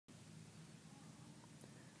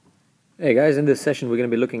Hey guys, in this session we're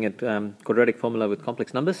going to be looking at quadratic formula with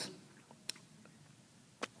complex numbers.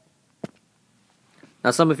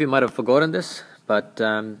 Now some of you might have forgotten this, but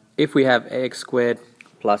if we have ax squared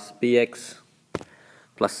plus bx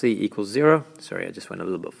plus c equals 0, sorry I just went a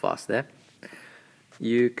little bit fast there,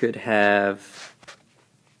 you could have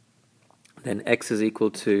then x is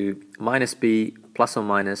equal to minus b plus or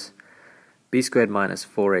minus b squared minus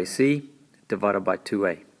 4ac divided by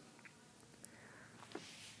 2a.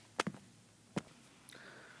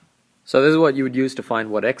 So this is what you would use to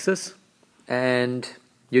find what x is, and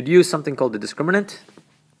you'd use something called the discriminant.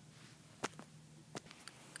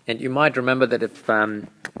 And you might remember that if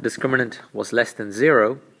discriminant was less than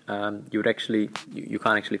 0, you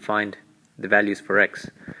can't actually find the values for x.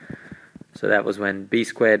 So that was when b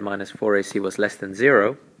squared minus 4ac was less than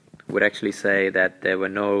 0, would actually say that there were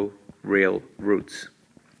no real roots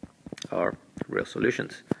or real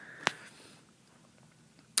solutions.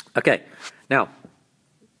 Okay, now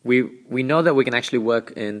we know that we can actually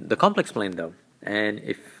work in the complex plane though. And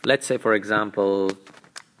if, let's say for example,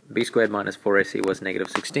 b squared minus 4ac was negative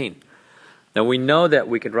 16. Now we know that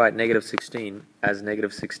we could write negative 16 as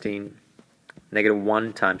negative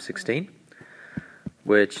 1 times 16,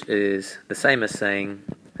 which is the same as saying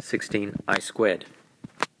 16i squared.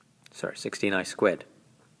 Sorry, 16i squared.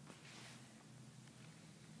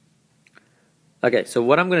 Okay, so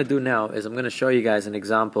what I'm going to do now is I'm going to show you guys an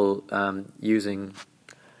example using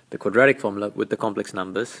the quadratic formula with the complex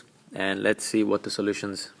numbers, and let's see what the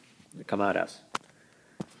solutions come out as.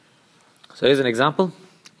 So here's an example.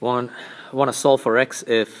 I want to solve for x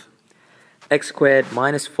if x squared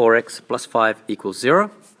minus 4x plus 5 equals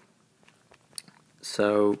 0.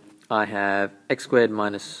 So I have x squared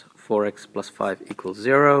minus 4x plus 5 equals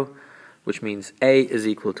 0, which means a is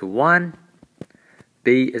equal to 1,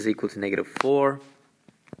 b is equal to negative 4,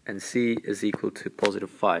 and c is equal to positive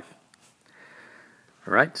 5.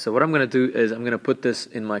 Alright, so what I'm going to do is I'm going to put this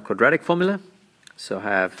in my quadratic formula. So I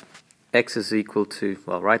have x is equal to,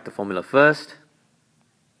 well, write the formula first,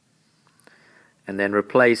 and then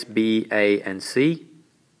replace b, a, and c.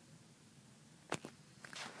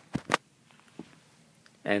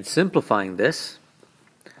 And simplifying this,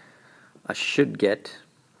 I should get,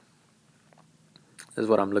 this is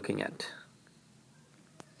what I'm looking at.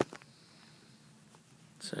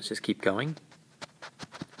 So let's just keep going.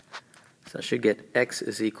 So I should get x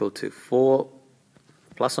is equal to 4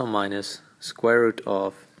 plus or minus square root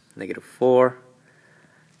of negative 4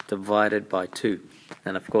 divided by 2.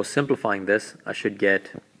 And of course, simplifying this, I should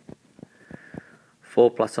get 4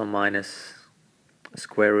 plus or minus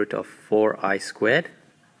square root of 4i squared.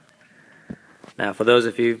 Now for those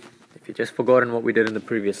of you, if you've just forgotten what we did in the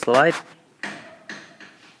previous slide,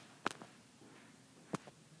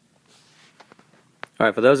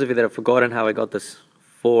 alright, for those of you that have forgotten how I got this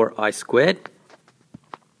 4i squared,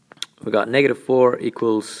 we got negative 4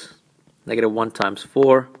 equals negative 1 times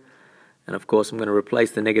 4, and of course I'm going to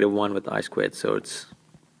replace the negative 1 with I squared, so it's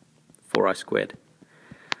 4i squared.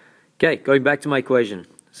 Okay, going back to my equation,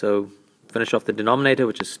 so finish off the denominator,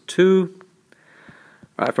 which is 2.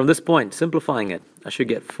 Alright, from this point, simplifying it, I should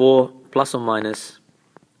get 4 plus or minus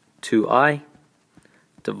 2i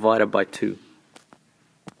divided by 2.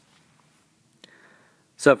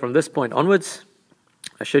 So from this point onwards,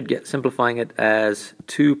 I should get, simplifying it, as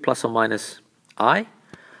 2 plus or minus I.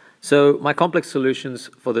 So my complex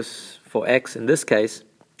solutions for this, for x in this case,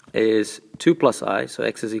 is 2 plus I, so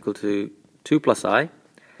x is equal to 2 plus I,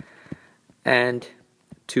 and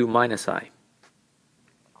 2 minus I.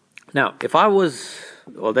 Now, if I was,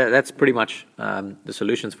 well, that's pretty much the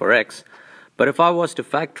solutions for x, but if I was to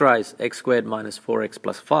factorize x squared minus 4x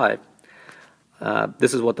plus 5,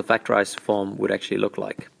 this is what the factorized form would actually look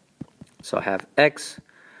like. So I have x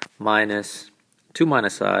minus 2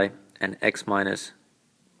 minus I and x minus,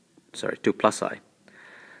 2 plus I.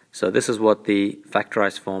 So this is what the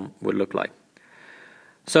factorized form would look like.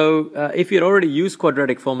 So if you'd already used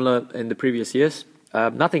quadratic formula in the previous years,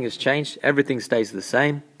 nothing has changed, everything stays the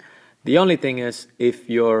same. The only thing is, if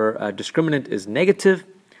your discriminant is negative,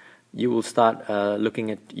 you will start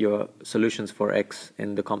looking at your solutions for x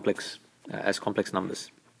in the complex as complex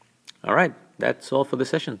numbers. Alright, that's all for the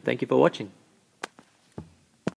session. Thank you for watching.